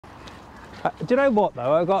Do you know what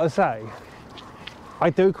though, I've got to say, I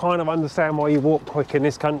do kind of understand why you walk quick in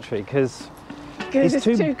this country, because it's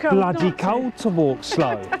too bloody cold to walk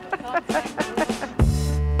slow.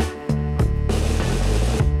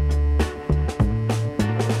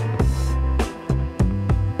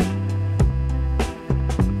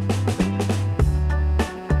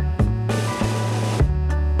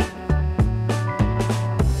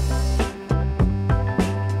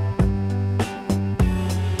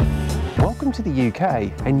 Welcome to the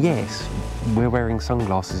UK, and yes, we're wearing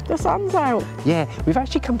sunglasses. The sun's out. Yeah, we've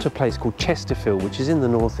actually come to a place called Chesterfield, which is in the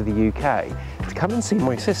north of the UK, to come and see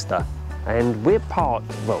my sister. And we're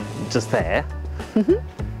parked, well, just there. And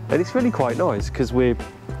it's really quite nice because we've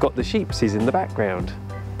got the sheepsies in the background.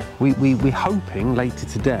 We're hoping later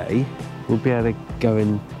today we'll be able to go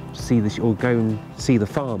and see the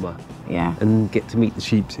farmer. Yeah. And get to meet the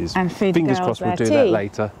sheepsies. And feed Fingers the girls crossed we'll do their that tea.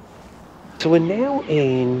 later. So we're now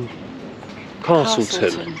in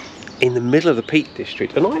Castleton, in the middle of the Peak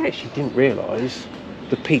District, and I actually didn't realise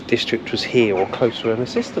the Peak District was here or close to where my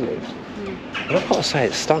sister lives. And I've got to say,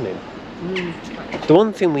 it's stunning. The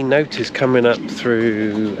one thing we noticed coming up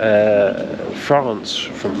through France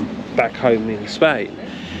from back home in Spain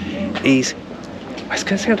is, it's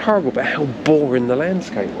going to sound horrible, but how boring the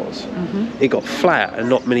landscape was. It got flat and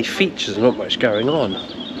not many features and not much going on.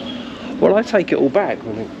 Well, I take it all back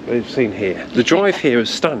when we've seen here. The drive here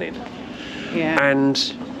is stunning. Yeah. And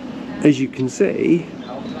as you can see,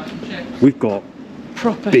 we've got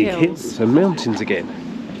Proper big hills. hills and mountains again.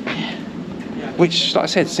 Which, like I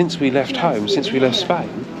said, since we left home, since we left Spain,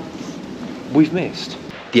 we've missed.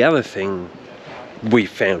 The other thing we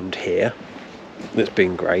found here that's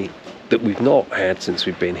been great, that we've not had since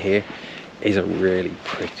we've been here, is a really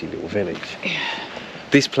pretty little village. Yeah.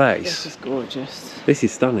 This place, This is gorgeous. this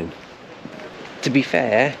is stunning. To be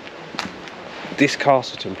fair, this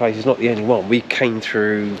Castleton place is not the only one. We came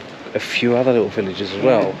through a few other little villages as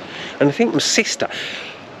well. And I think my sister,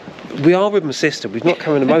 we are with my sister, we've not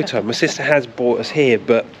come in a motorhome. My sister has brought us here,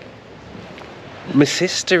 but my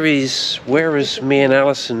sister is, whereas me and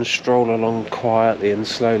Alison stroll along quietly and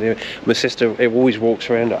slowly, my sister always walks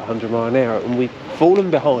around at 100 miles an hour, and we've fallen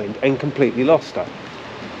behind and completely lost her.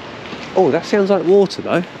 Oh, that sounds like water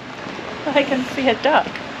though. I can see a duck.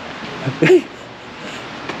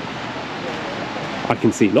 I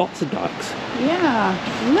can see lots of ducks. Yeah,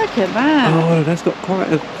 look at that. Oh, that's got quite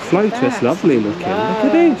a flow to it. It's lovely looking. Look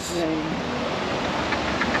at this.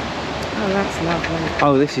 Oh, that's lovely.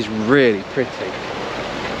 Oh, this is really pretty.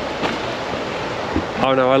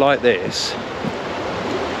 Oh no, I like this.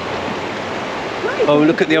 Oh,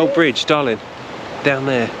 look at the old bridge, darling. Down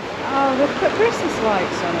there. Oh, they've put Christmas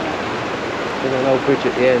lights on it. There's an old bridge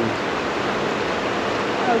at the end.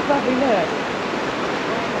 Oh, bloody look.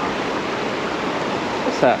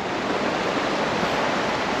 What's that?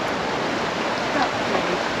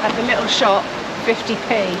 At the little shop,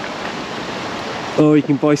 50p. Oh, you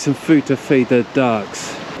can buy some food to feed the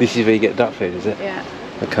ducks. This is where you get duck food, is it? Yeah.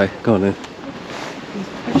 Okay, go on then.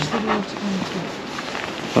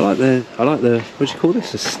 I like the, what do you call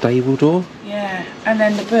this? A stable door? Yeah, and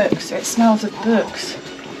then the books. It smells of books.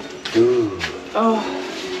 Ooh. Oh,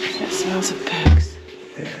 it smells of books.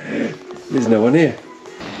 There's no one here.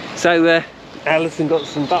 So Alison got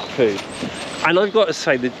some duck food, and I've got to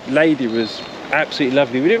say the lady was absolutely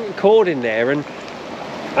lovely. We didn't record in there, and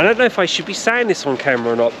I don't know if I should be saying this on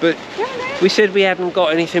camera or not, but we said we hadn't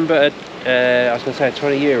got anything but I was going to say a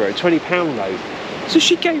 £20 note. So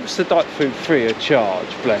she gave us the duck food free of charge,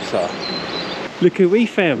 bless her. Look who we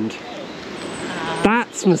found.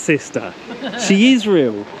 That's my sister. She is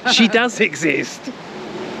real. She does exist.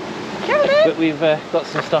 But we've got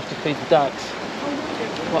some stuff to feed the ducks.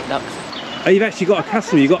 What ducks? Oh, you've actually got a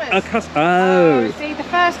customer. You've got a customer. Oh. See, the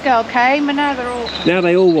first girl came and now they're all... Now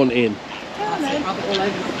they all want in.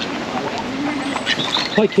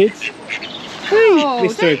 Hi, kids. Hey, Oh,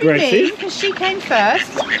 Mr. Aggressive. Because she came first.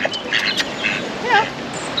 Yeah.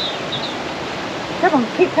 Come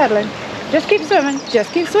on, keep pedaling. Just keep swimming.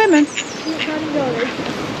 Just keep swimming.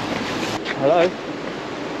 Hello.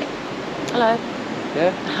 Hello.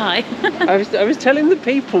 Yeah. Hi. I was telling the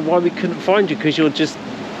people why we couldn't find you, because you're just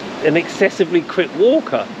an excessively quick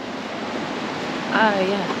walker. Oh,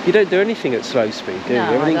 yeah. You don't do anything at slow speed, do you?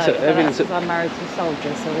 No, Everything's I don't, everything's because I'm married to a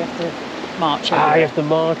soldier, so we have to march everywhere. Ah, you have to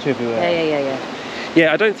march everywhere. Yeah.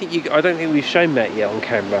 Yeah, I don't think we've shown Matt yet on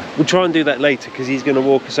camera. We'll try and do that later, because he's going to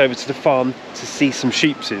walk us over to the farm to see some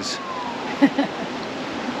sheepsies.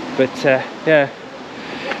 But yeah,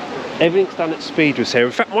 everything's done at speed with Sarah.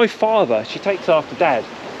 In fact, my father, she takes after Dad.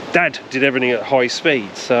 Dad did everything at high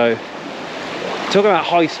speed. So talk about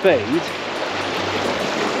high speed.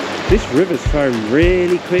 This river's flowing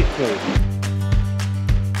really quickly.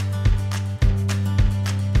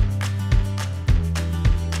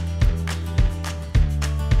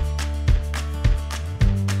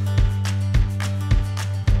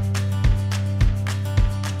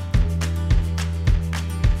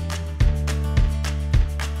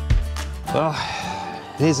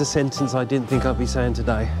 Oh, here's a sentence I didn't think I'd be saying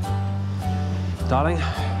today. Darling,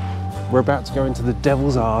 we're about to go into the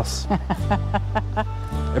devil's arse.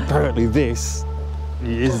 Apparently this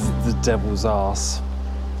is the devil's arse.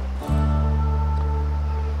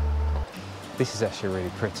 This is actually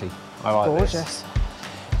really pretty. I like Gorgeous. this.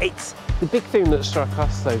 It's the big thing that struck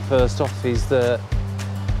us though first off is the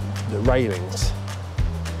railings.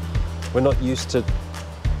 We're not used to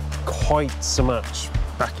quite so much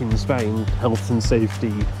back in Spain, health and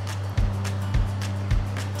safety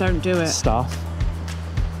Don't do it. stuff.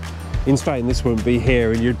 In Spain, this wouldn't be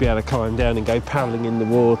here, and you'd be able to climb down and go paddling in the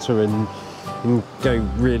water and go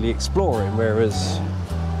really exploring, whereas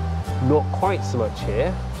not quite so much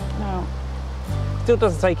here. No. Still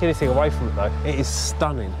doesn't take anything away from it though. It is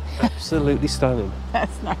stunning, absolutely stunning.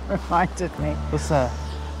 That's not reminded me. What's that?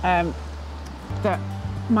 That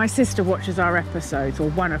my sister watches our episodes, or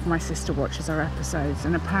one of my sister watches our episodes,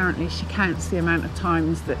 and apparently she counts the amount of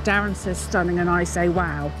times that Darren says stunning and I say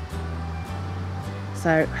wow.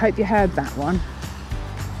 So hope you heard that one.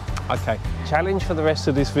 Okay, challenge for the rest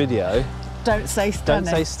of this video. Don't say stunning.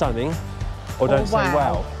 Don't say stunning, or don't say wow.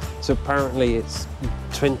 wow. So apparently it's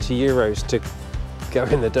 €20 to go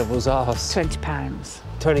in the devil's arse. £20. £20.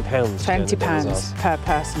 £20 per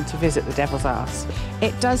person to visit the Devil's Arse.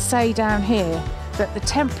 It does say down here that the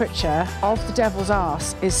temperature of the Devil's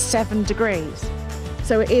Arse is 7 degrees.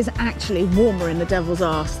 So it is actually warmer in the Devil's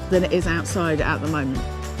Arse than it is outside at the moment.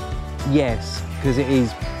 Yes, because it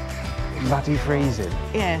is bloody freezing.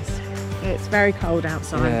 Yes, it's very cold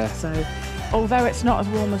outside. Yeah. So although it's not as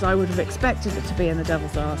warm as I would have expected it to be in the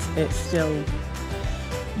Devil's Arse, it's still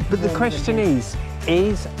But the warmer question than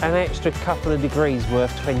is an extra couple of degrees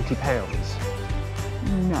worth £20?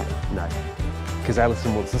 no. No, because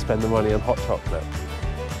Alison wants to spend the money on hot chocolate.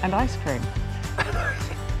 And ice cream.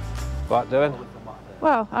 What doing?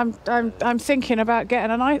 Well, I'm thinking about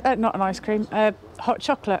getting not an ice cream, hot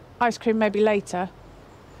chocolate. Ice cream maybe later,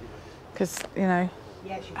 because you know,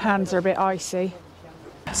 hands are a bit icy.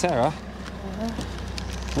 Sarah,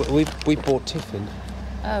 we bought tiffin.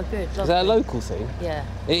 Oh, good. Is that a local thing? Yeah.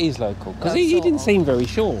 It is local, because Well, he sort didn't of. seem very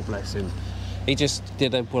sure, bless him. He just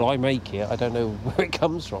did a, well, I make it, I don't know where it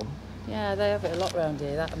comes from. Yeah, they have it a lot round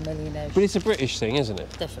here, that and millionaires. But it's a British thing, isn't it?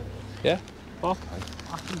 Definitely. Yeah? Okay.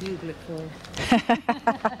 I can Google it for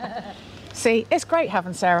you. See, it's great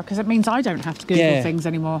having Sarah because it means I don't have to Google Yeah. things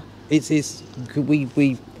anymore. We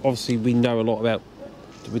obviously we know a lot about,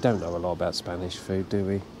 we don't know a lot about Spanish food, do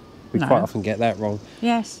we? We No. quite often get that wrong.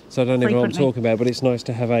 Yes. So I don't know what I'm Frequently. talking about, but it's nice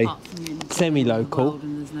to have a semi-local,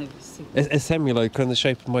 No a semi-local in the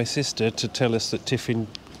shape of my sister to tell us that tiffin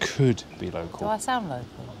could be Do local. I sound local?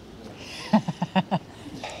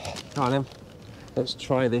 Right then, let's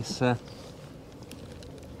try this.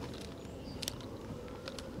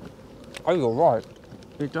 Oh, you're right.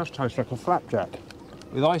 It does taste like a flapjack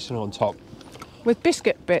with icing on top. With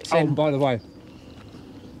biscuit bits Oh, in. and by the way,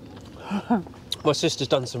 my sister's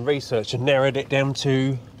done some research and narrowed it down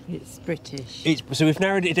to. It's British. So we've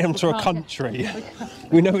narrowed it down to a country.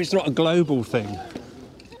 We know it's not a global thing.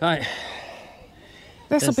 Right.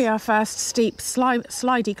 This will Yes. be our first steep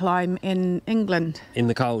slidey climb in England. In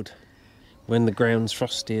the cold, when the ground's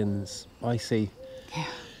frosty and icy. Yeah.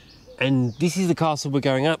 And this is the castle we're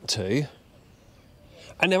going up to.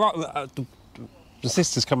 And there are the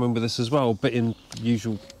sister's coming with us as well, but in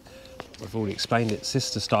usual, I've already explained it,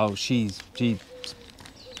 sister style. She's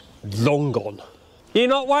long gone. You're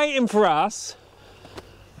not waiting for us.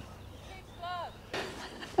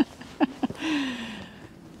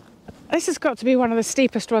 This has got to be one of the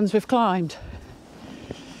steepest ones we've climbed.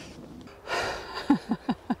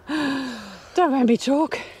 Don't make me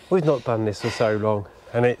talk. We've not done this for so long,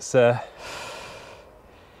 and it's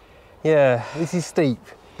yeah, this is steep.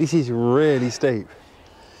 This is really steep.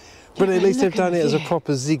 But Yeah, at least look they've done at it the as a view.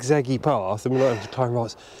 proper zigzaggy path, and we're not having to climb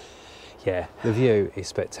rocks. Yeah, the view is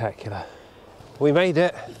spectacular. We made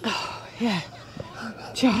it. Yeah,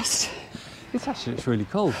 just. This actually looks really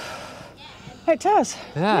cool. It does.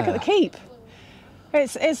 Yeah. Look at the keep.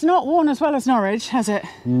 It's not worn as well as Norwich, has it?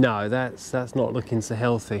 No, that's not looking so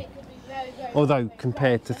healthy. Although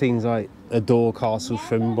compared to things like Adore Castle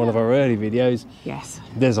from one of our early videos, Yes.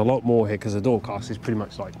 there's a lot more here because Adore Castle is pretty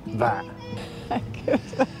much like that.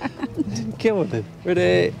 Come on then,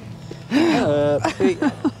 ready?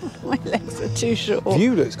 My legs are too short.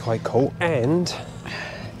 View looks quite cool, and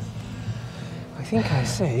I think I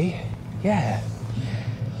see, yeah,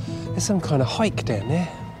 there's some kind of hike down there.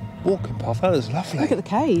 Walking path, that looks lovely. Look at the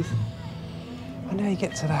cave. I know you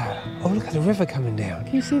get to that. Oh, look at the river coming down.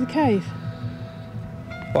 Can you see the cave?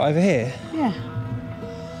 What, over here? Yeah.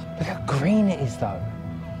 Look how green it is, though.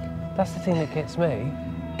 That's the thing that gets me.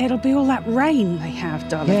 It'll be all that rain they have,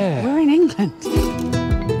 darling. Yeah. We're in England.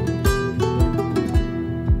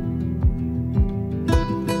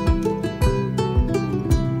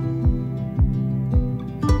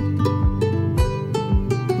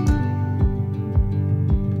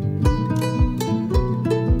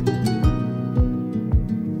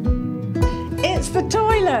 It's the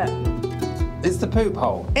toilet. It's the poop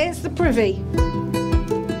hole. It's the privy.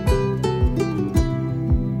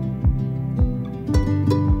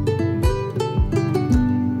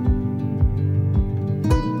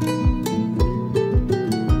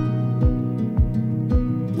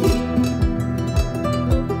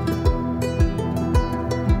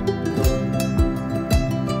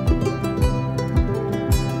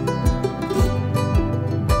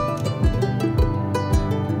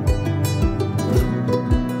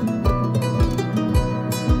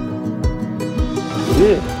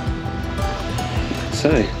 So,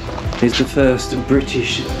 is the first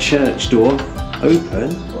British church door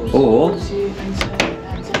open, or...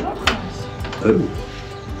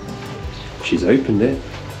 Oh, she's opened it.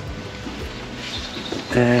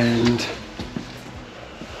 And...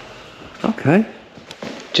 Okay.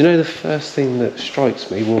 Do you know the first thing that strikes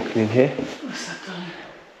me walking in here? What's that, darling?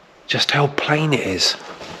 Just how plain it is.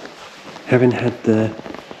 Having had the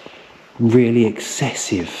really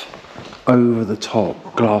excessive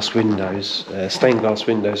over-the-top glass windows, stained glass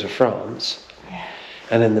windows of France, Yeah.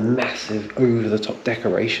 and then the massive over-the-top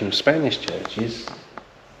decoration of Spanish churches.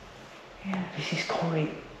 Yeah. This is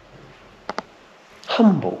quite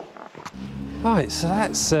humble. Right, so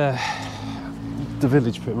that's the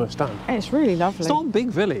village pretty much done. It's really lovely. It's not a big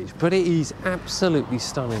village, but it is absolutely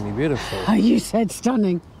stunningly beautiful. Oh, you said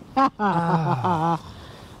stunning.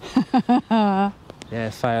 Yeah,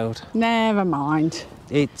 failed. Never mind.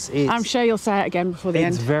 It's I'm sure you'll say it again before the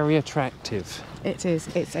it's end. very attractive. It is.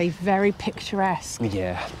 It's a very picturesque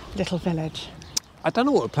Yeah. little village. I don't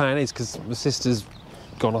know what the plan is because my sister's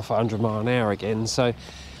gone off at 100 miles an hour again, so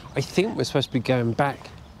I think we're supposed to be going back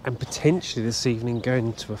and potentially this evening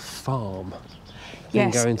going to a farm. Yes.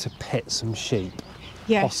 And going to pet some sheep.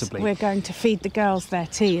 Yes, Possibly. we're going to feed the girls their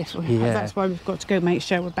tea. If we, Yeah. That's why we've got to go make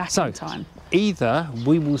sure we're back So, in time. either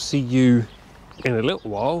we will see you in a little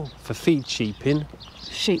while for feed sheeping,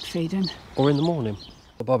 Sheep feeding. or in the morning.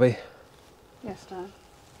 Bobby, Yes, Dad.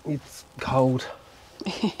 it's cold.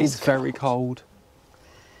 It's very cold.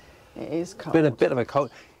 It is cold. Been a bit of a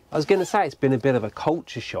cold. I was going to say it's been a bit of a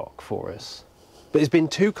culture shock for us. But there's been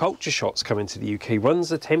two culture shocks coming to the UK. One's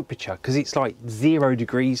the temperature, because it's like 0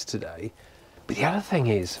 degrees today. But the other thing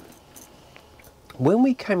is, when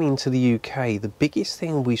we came into the UK, the biggest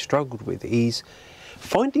thing we struggled with is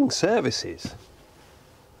finding services.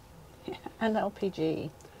 And LPG.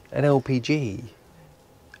 An LPG.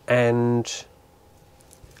 And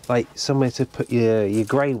like somewhere to put your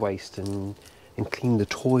grey waste and clean the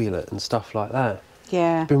toilet and stuff like that.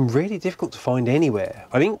 Yeah. Been really difficult to find anywhere.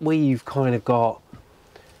 I think we've kind of got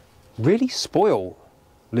really spoiled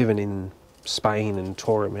living in Spain and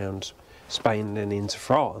touring around Spain and into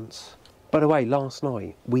France. By the way, last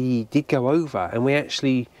night we did go over and we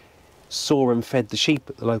actually saw and fed the sheep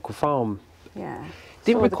at the local farm. Yeah.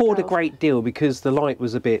 Didn't Saw the record a girls. great deal because the light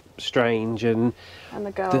was a bit strange and And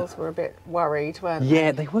the girls were a bit worried, weren't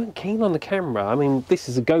yeah, they weren't keen on the camera. I mean, this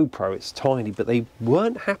is a GoPro, it's tiny, but they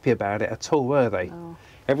weren't happy about it at all, were they? Oh.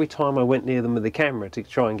 Every time I went near them with the camera to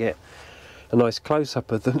try and get a nice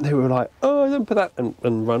close-up of them, they were like, oh, don't put that,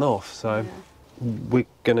 and run off. So we're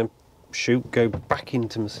going to go back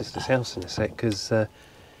into my sister's house in a sec, because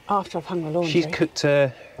After I've hung the laundry. she's cooked,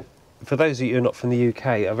 for those of you who are not from the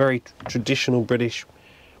UK, a very traditional British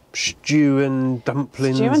stew and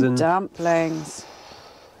dumplings. Stew and dumplings.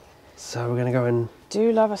 So we're going to go and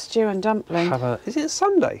Do love a stew and dumpling. have a... Is it a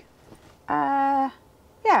Sunday? Yeah,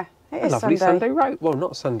 it A is lovely Sunday Sunday. roast. Well,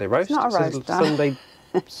 not Sunday roast. not a it's roast, Dan. Sunday.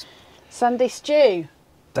 Sunday stew.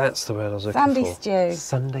 That's the word I was looking Sunday for. stew.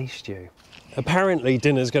 Sunday stew. Apparently,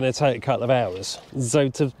 dinner's going to take a couple of hours. So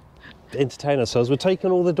to entertain ourselves, we're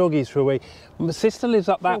taking all the doggies for a wee. My sister lives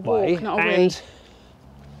up that walk, way. not a and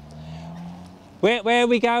where are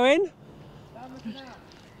we going?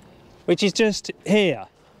 Which is just here.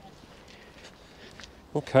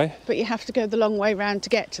 Okay. But you have to go the long way round to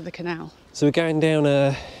get to the canal. So we're going down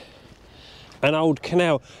a an old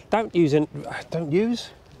canal. I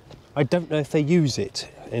don't know if they use it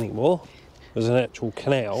anymore as an actual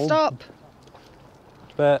canal. Stop.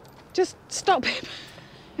 But Just stop him.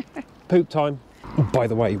 poop time. By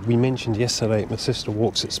the way, we mentioned yesterday my sister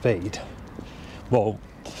walks at speed. Well,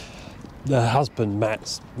 her husband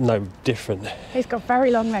Matt's no different. He's got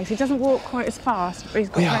very long legs. He doesn't walk quite as fast, but he's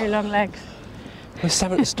got very long legs. We're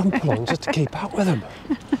having to stomp along just to keep up with him.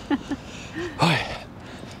 Right,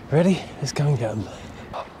 ready? Let's go and get them.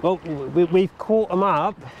 Well, we've caught them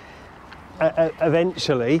up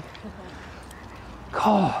eventually.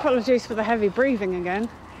 God. Apologies for the heavy breathing again.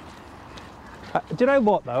 Do you know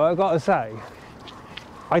what though, I've got to say,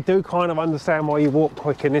 I do kind of understand why you walk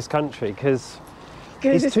quick in this country, because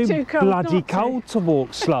it's too bloody cold to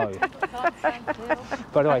walk slow.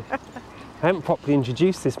 By the way, I haven't properly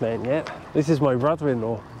introduced this man yet. This is my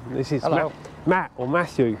brother-in-law. This is Matt or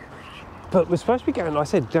Matthew. But we're supposed to be going, I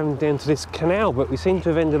said, down to this canal, but we seem to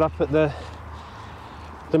have ended up at the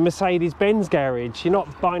Mercedes-Benz garage. You're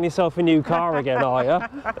not buying yourself a new car again, are you?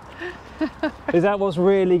 Is that what's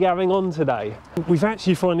really going on today? We've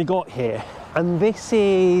actually finally got here, and this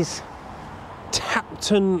is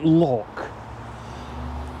Tapton Lock.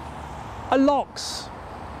 Locks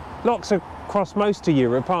across most of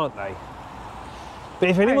Europe, aren't they? But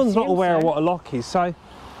if anyone's not aware of what a lock is, so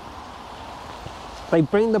they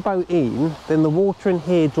bring the boat in, then the water in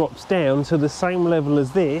here drops down to the same level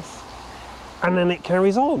as this, and then it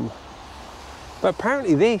carries on. But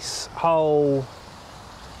apparently this whole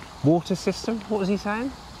water system, what was he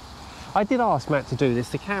saying? I did ask Matt to do this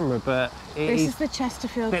to camera, but this is the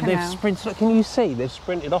Chesterfield Canal. They've sprinted. Can you see? They've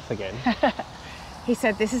sprinted off again. He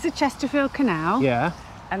said this is the Chesterfield Canal. Yeah.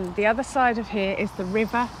 And the other side of here is the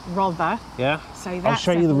River Rother. Yeah. Say that. I'll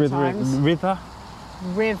show you the river. Times. River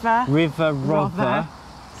Rother.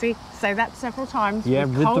 See, say that several times. Yeah,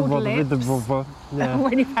 with cold lips, Rother. Yeah.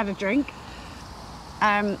 when you've had a drink.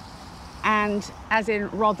 And as in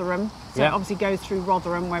Rotherham, so it obviously goes through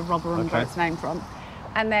Rotherham, where Rotherham got its name from.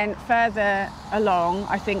 And then further along,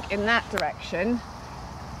 I think in that direction,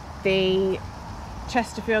 the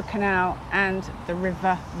Chesterfield Canal and the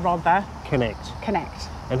River Rother connect.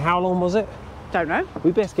 And how long was it? Don't know.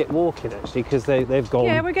 We best get walking actually, because they've gone.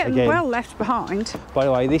 Yeah, we're getting again. well left behind. By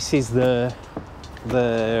the way, this is the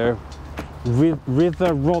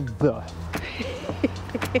River Rother.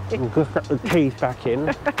 We'll just get the teeth back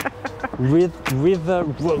in. River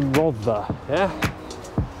Rother. Yeah.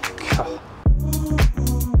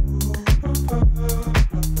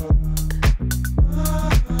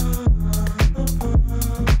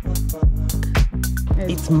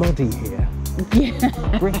 It's muddy here.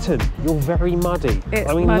 Yeah. Britain, you're very muddy.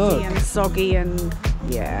 It's muddy and soggy and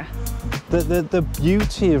yeah. The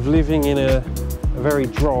beauty of living in a very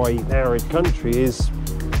dry, arid country is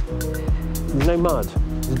there's no mud.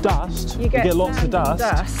 There's dust. You get lots of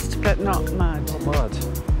dust. But not mud. Not mud.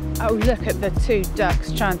 Oh, look at the two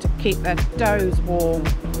ducks trying to keep their does warm.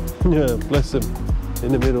 Yeah, bless them.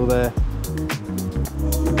 In the middle there.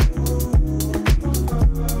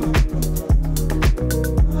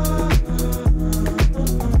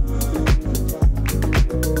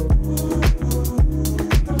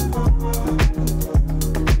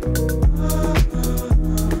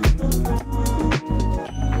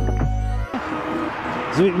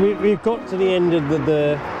 So we've got to the end of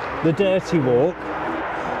the dirty walk,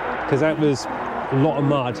 because that was a lot of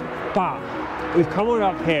mud, but we've come on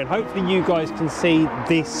up here and hopefully you guys can see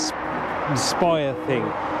this spire thing,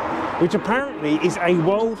 which apparently is a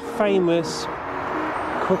world famous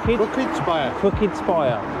crooked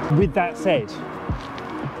spire. With that said,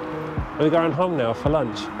 we're going home now for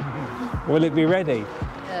lunch. Will it be ready?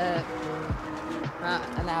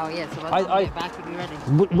 An hour, yeah, so I'll get back and be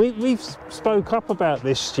ready. We've spoke up about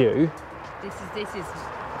this stew. This is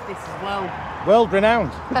world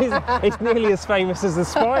renowned. It's nearly as famous as the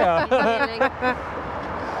spire.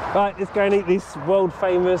 Right, let's go and eat this world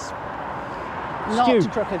famous stew.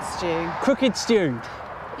 Not crooked stew. Crooked stew.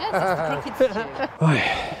 Yes, it's the crooked stew.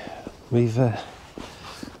 Right, we've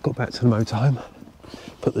got back to the motorhome,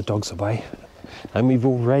 put the dogs away, and we've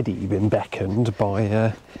already been beckoned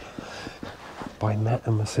by Matt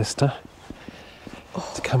and my sister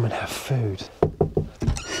to come and have food.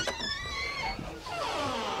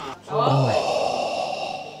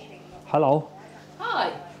 Oh. Hello.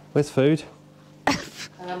 Hi. Where's food?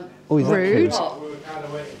 Oh, is rude.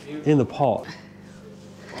 That food? In the pot.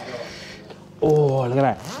 Oh, look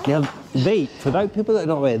at that. Now, for those people that are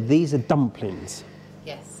not aware, these are dumplings.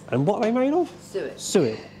 Yes. And what are they made of? Suet.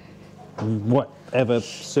 Suet. Whatever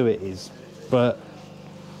suet is. But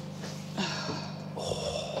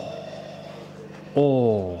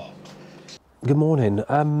oh. Good morning.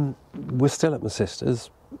 We're still at my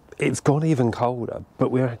sister's. It's gone even colder,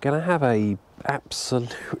 but we're going to have a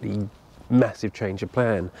absolutely massive change of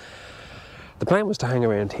plan. The plan was to hang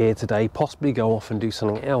around here today, possibly go off and do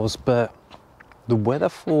something else, but the weather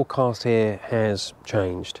forecast here has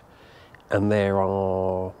changed, and there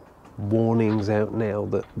are warnings out now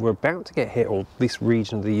that we're about to get hit, or this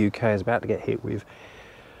region of the UK is about to get hit with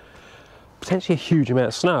potentially a huge amount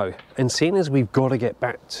of snow. And seeing as we've got to get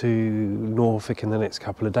back to Norfolk in the next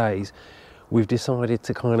couple of days, we've decided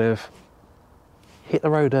to kind of hit the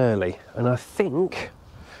road early. And I think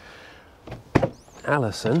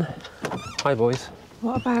Alison, hi boys.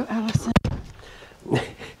 What about Alison?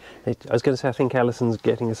 I was going to say, I think Alison's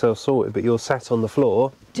getting herself sorted, but you're sat on the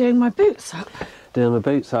floor. Doing my boots up. Doing my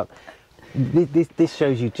boots up. This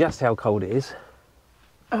shows you just how cold it is.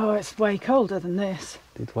 Oh, it's way colder than this.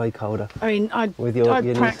 It's way colder. I mean, with your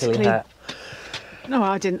new silly hat. No,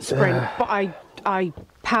 I didn't sprint, but I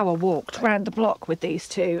power walked round the block with these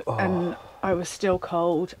two, and I was still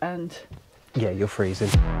cold. And yeah, you're freezing.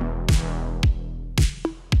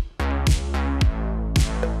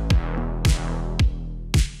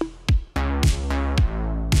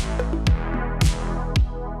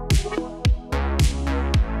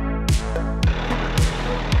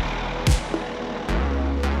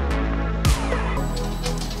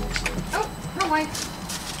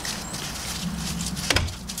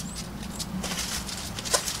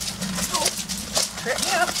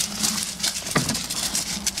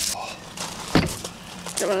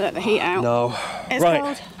 Don't want to let the heat out. No. It's right.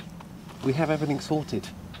 cold. We have everything sorted.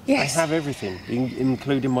 Yes. I have everything,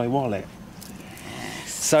 including my wallet.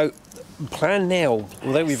 So, plan now,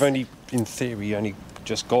 although we've only, in theory, only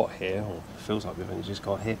just got here, or feels like we've only just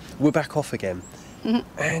got here, we're back off again.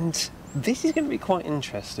 And this is going to be quite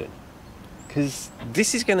interesting, because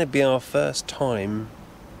this is going to be our first time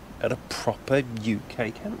at a proper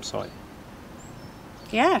UK campsite.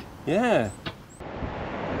 Yeah. Yeah.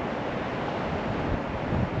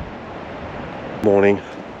 Morning.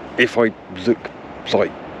 If I look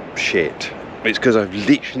like shit, it's because I've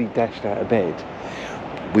literally dashed out of bed.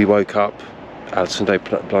 We woke up, Alison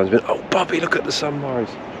opened up the blinds, went, oh Bobby, look at the sunrise.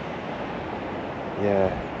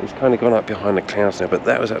 Yeah, it's kind of gone up behind the clouds now, but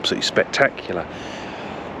that was absolutely spectacular.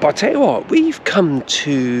 But I tell you what, we've come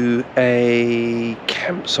to a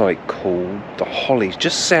campsite called the Hollies,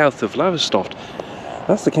 just south of Lowestoft.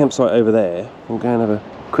 That's the campsite over there. We'll go and have a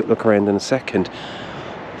quick look around in a second.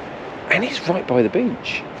 And it's right by the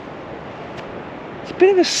beach. It's a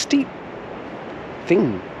bit of a steep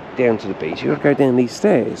thing down to the beach. You've got to go down these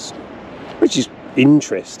stairs, which is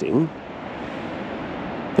interesting.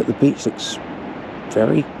 But the beach looks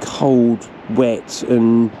very cold, wet,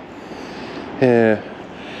 and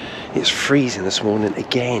it's freezing this morning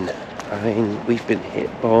again. I mean, we've been hit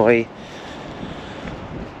by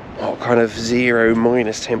kind of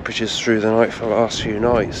 0- temperatures through the night for the last few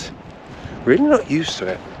nights. Really not used to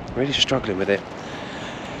it. Really struggling with it.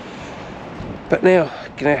 But now,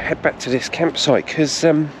 gonna head back to this campsite because,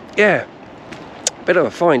 yeah, bit of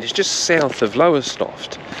a find. It's just south of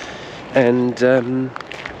Lowestoft, and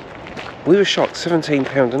we were shocked.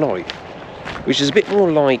 £17 a night, which is a bit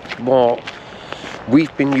more like what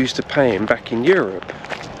we've been used to paying back in Europe,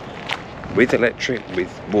 with electric,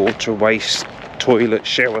 with water, waste, toilet,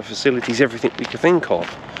 shower facilities, everything we could think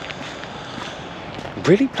of.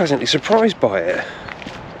 Really pleasantly surprised by it.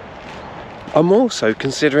 I'm also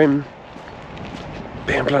considering,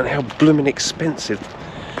 being blunt, how blooming expensive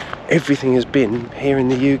everything has been here in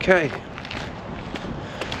the UK.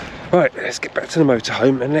 Right, let's get back to the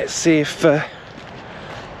motorhome and let's see if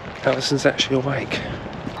Alison's actually awake.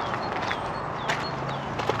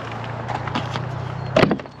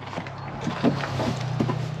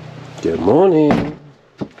 Good morning.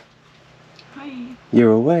 Hi.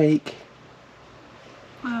 You're awake?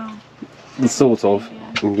 Well, sort of.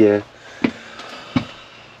 Yeah.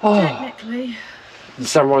 Oh, technically. the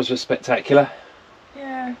sunrise was spectacular.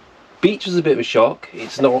 Yeah. Beach was a bit of a shock.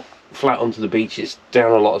 It's not flat onto the beach, it's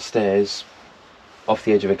down a lot of stairs off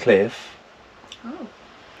the edge of a cliff. Oh.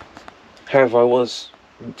 However, I was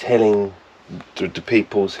telling the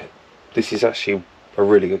people this is actually a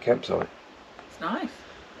really good campsite. It's nice.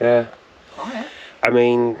 Yeah. Quiet. I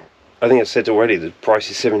mean, I think I said already, the price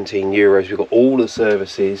is €17. We've got all the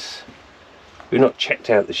services. We've not checked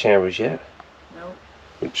out the showers yet. No.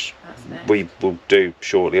 Which That's next. we will do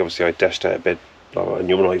shortly. Obviously, I dashed out of bed, and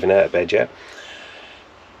you're not even out of bed yet.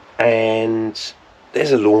 And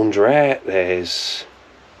there's a laundrette. There's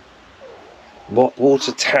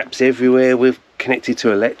water taps everywhere. We're connected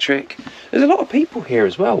to electric. There's a lot of people here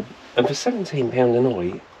as well. And for £17 a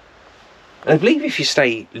night, And I believe if you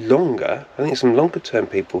stay longer, I think some longer term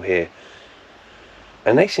people here,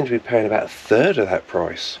 and they seem to be paying about 1/3 of that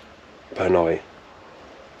price per night.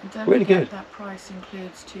 And don't Really forget good. That price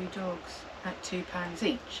includes 2 dogs at £2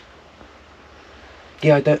 each.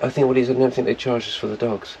 Yeah, I think what it is, I don't think they charge us for the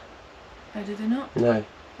dogs. Oh, do they not? No.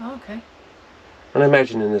 Oh, okay. And I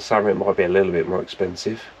imagine in the summer it might be a little bit more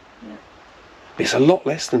expensive. Yeah. But it's a lot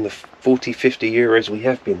less than the 40, 50 euros we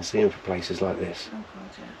have been seeing for places like this. Oh, God,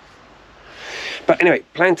 yes. But anyway,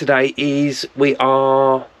 plan today is we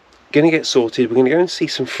are going to get sorted. We're going to go and see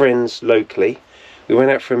some friends locally. We went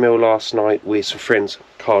out for a meal last night with some friends,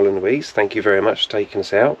 Carl and Louise. Thank you very much for taking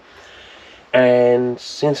us out. And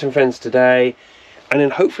seeing some friends today. And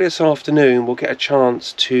then hopefully this afternoon we'll get a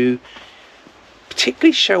chance to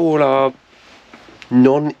particularly show all our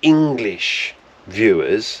non-English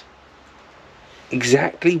viewers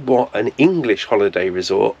exactly what an English holiday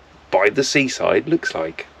resort by the seaside looks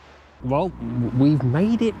like. Well, we've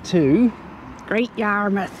made it to Great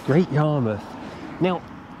Yarmouth. Great Yarmouth. Now,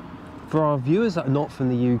 for our viewers that are not from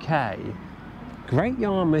the UK, Great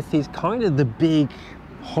Yarmouth is kind of the big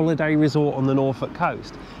holiday resort on the Norfolk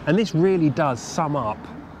coast. And this really does sum up,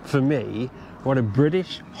 for me, what a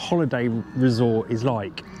British holiday resort is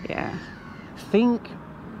like. Yeah. Think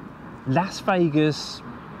Las Vegas,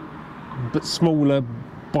 but smaller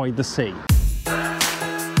by the sea.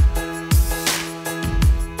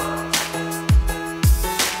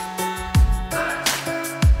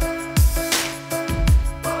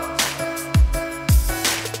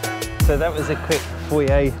 So that was a quick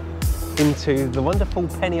foyer into the wonderful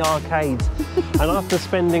penny arcades. And after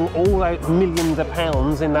spending all those millions of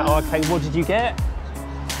pounds in that arcade, what did you get?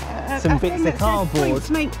 Some bits of cardboard. Points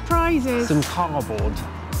make prizes. Some cardboard.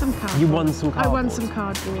 Some cardboard. You won some cardboard. I won some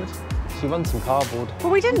cardboard. She won some cardboard.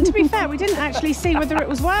 Well, we didn't, to be fair, we didn't actually see whether it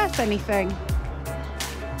was worth anything.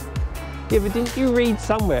 Yeah, but didn't you read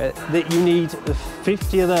somewhere that you need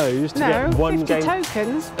 50 of those to get one 50 game?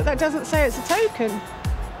 tokens, but that doesn't say it's a token.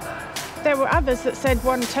 There were others that said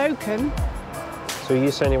 1 token. So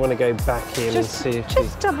you certainly want to go back in and see if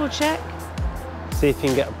just double check. see if you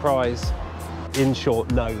can get a prize. In short,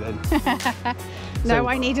 no then. No, So-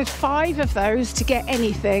 I needed 5 of those to get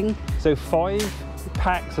anything. So 5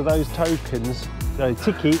 packs of those tokens,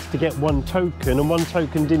 tickets to get 1 token, and 1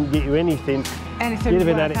 token didn't get you anything. Anything You'd have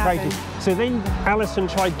been worth at it having. breaking. So then Alison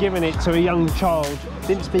tried giving it to a young child,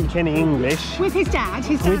 didn't speak any English. With his dad.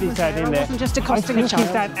 His dad With his was dad there. in I there. wasn't just I accosting a think child.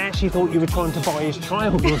 his dad actually thought you were trying to buy his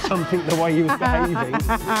child or something, the way he was behaving.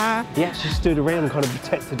 He actually stood around and kind of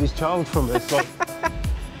protected his child from us. Like,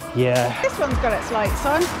 yeah. This one's got its lights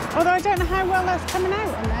on, although I don't know how well that's coming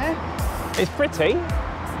out on there. It's pretty.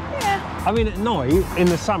 Yeah. I mean, at night, in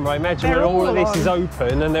the summer, I imagine They're when all of all this on. is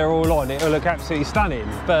open and they're all on, it'll look absolutely stunning.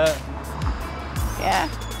 But Yeah.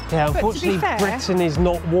 yeah, But to be unfortunately, fair, Britain is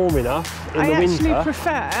not warm enough in I the actually winter.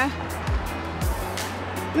 prefer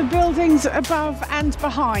the buildings above and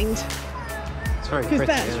behind, It's very because pretty.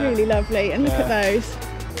 that's isn't it? really lovely. And look Yeah. at those.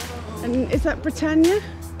 And is that Britannia?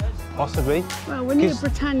 Possibly. Well, we're near 'Cause-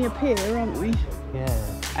 Britannia Pier, aren't we? Yeah.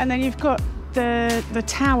 And then you've got the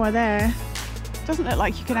tower there. Doesn't look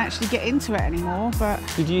like you can actually get into it anymore, but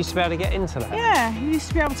Did you used to be able to get into that? yeah, you used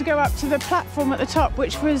to be able to go up to the platform at the top,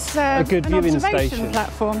 which was A good an viewing observation station.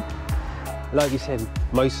 platform. Like you said,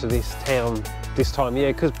 most of this town this time of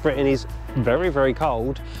year, because Britain is very, very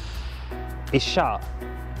cold, is shut.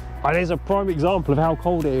 And there's a prime example of how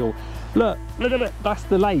cold it is. Look, look at it, that's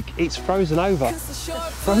the lake. It's frozen over. It's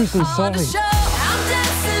frozen solid.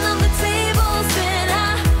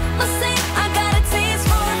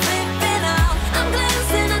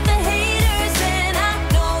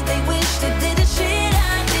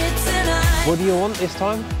 What do you want this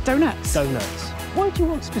time? Donuts. Donuts. Why do you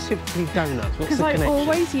want specifically donuts? What's Because the I connection?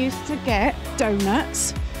 always used to get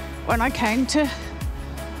donuts when I came to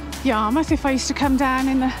Yarmouth, if I used to come down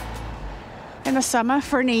in the summer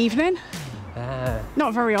for an evening. Ah.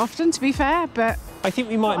 Not very often, to be fair, but I think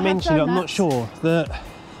we might I've mention, I'm not donuts. sure, that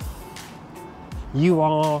you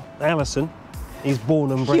are Alison, is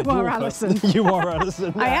born and bred You are Norfolk. Alison. You are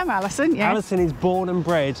Alison. I am Alison, yes. Alison is born and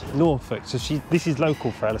bred Norfolk, so this is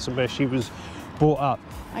local for Alison, where she was brought up.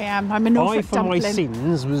 I am. I'm a Norfolk I, for my dumpling.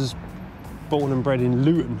 sins, was born and bred in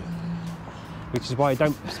Luton, which is why I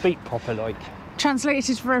don't speak proper like.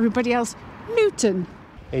 Translated for everybody else, Newton.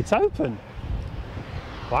 It's open.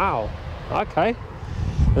 Wow, okay.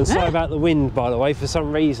 And sorry about the wind, by the way. For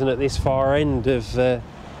some reason at this far end of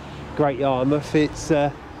Great Yarmouth, it's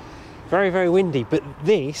very, very windy. But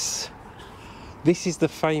this is the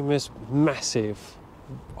famous, massive,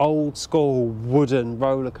 old school wooden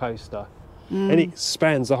roller coaster. And it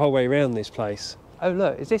spans the whole way around this place. Oh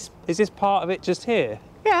look, is this part of it just here?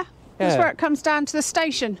 Yeah, that's Yeah. where it comes down to the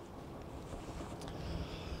station.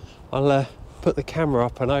 I'll put the camera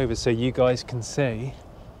up and over so you guys can see.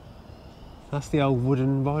 That's the old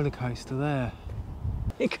wooden roller coaster there.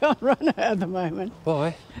 You can't run it at the moment.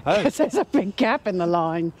 Why? Oh, Because there's a big gap in the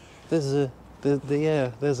line. there's a,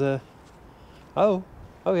 there's a, oh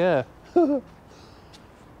yeah.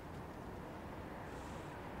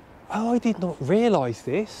 Oh, I did not realise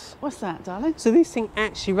this. What's that, darling? So this thing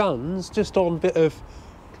actually runs just on a bit of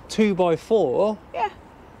 2x4 Yeah,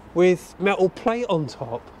 with metal plate on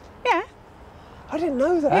top. yeah. I didn't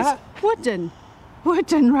know that. It's wooden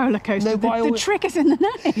roller coaster. No, but the trick is in the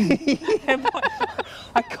name. Yeah, but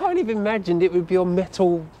I kind of imagined it would be on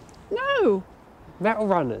metal No,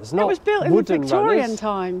 runners, not it was built in the wooden Victorian runners.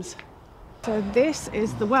 times. So this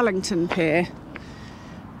is the Wellington Pier.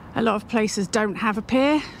 A lot of places don't have a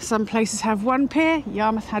pier. Some places have one pier.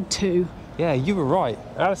 Yarmouth had two. Yeah, you were right.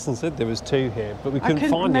 Alison said there was two here, but we couldn't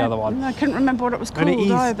find the other one. I couldn't remember what it was called And it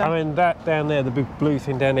is, either. I mean, that down there, the big blue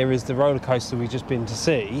thing down there is the roller coaster we've just been to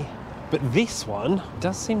see. But this one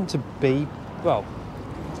does seem to be, well,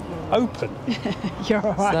 open. You're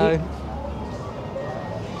all right.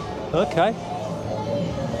 So, okay.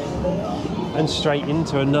 And straight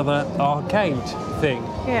into another arcade thing.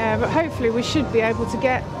 Yeah, but hopefully we should be able to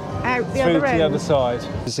get out the Through other to end. the other side.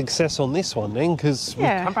 Success on this one then, because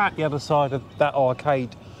Yeah. we come out the other side of that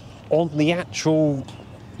arcade on the actual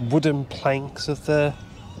wooden planks of the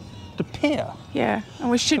pier. Yeah, and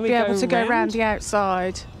we should Can we be able go to go round? round the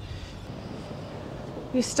outside.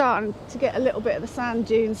 You're starting to get a little bit of the sand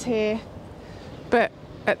dunes here, but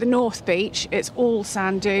at the North Beach it's all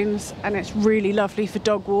sand dunes and it's really lovely for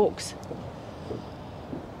dog walks.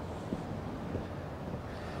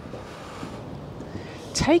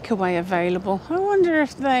 Takeaway available. I wonder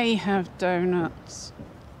if they have donuts.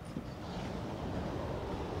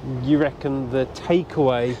 You reckon the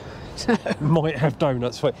takeaway might have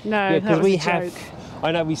donuts for No, yeah, that 'cause was we a have. joke.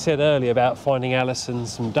 I know we said earlier about finding Alison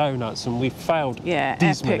some donuts, and we failed Yeah,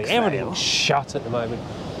 dismally. epic fail. Everything's shut at the moment.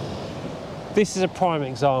 This is a prime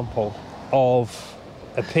example of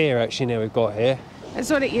a pier actually now we've got here. That's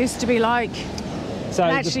what it used to be like. So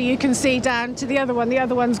And actually you can see down to the other one. The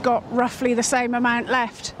other one's got roughly the same amount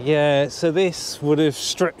left. yeah, so this would have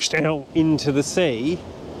stretched out into the sea,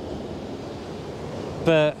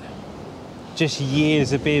 but just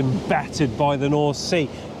years of being battered by the North Sea.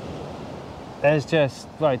 There's just,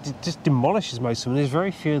 well, it just demolishes most of them. There's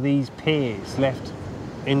very few of these piers left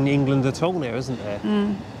in England at all now, isn't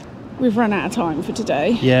there? We've run out of time for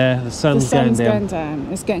today. Yeah, the The sun's, sun's going going down.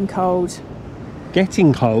 down. It's getting cold.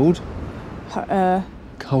 Getting cold. Colder.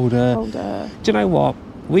 Colder. Do you know what?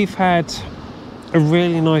 We've had a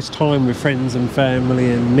really nice time with friends and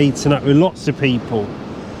family and meeting up with lots of people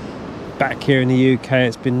back here in the UK.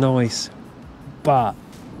 It's been nice, but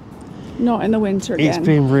Not in the winter again. it's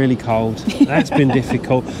been really cold. That's been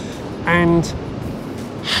difficult. And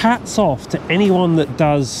hats off to anyone that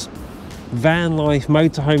does van life,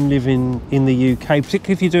 motorhome living in the UK,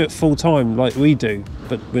 particularly if you do it full time like we do,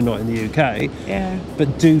 but we're not in the UK. Yeah.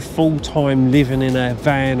 But do full time living in a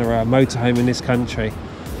van or a motorhome in this country.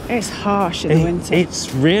 It's harsh in the winter.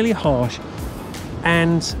 It's really harsh,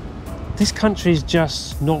 and this country is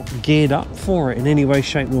just not geared up for it in any way,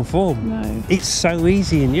 shape or form. No. It's so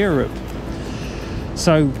easy in Europe.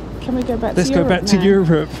 So Can we go back let's to go Europe back to now?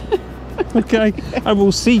 Europe. Okay, and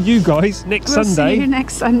we'll see you guys next We'll Sunday see you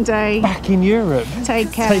next Sunday. back in Europe.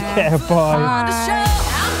 Take care. Take care, bye. Bye.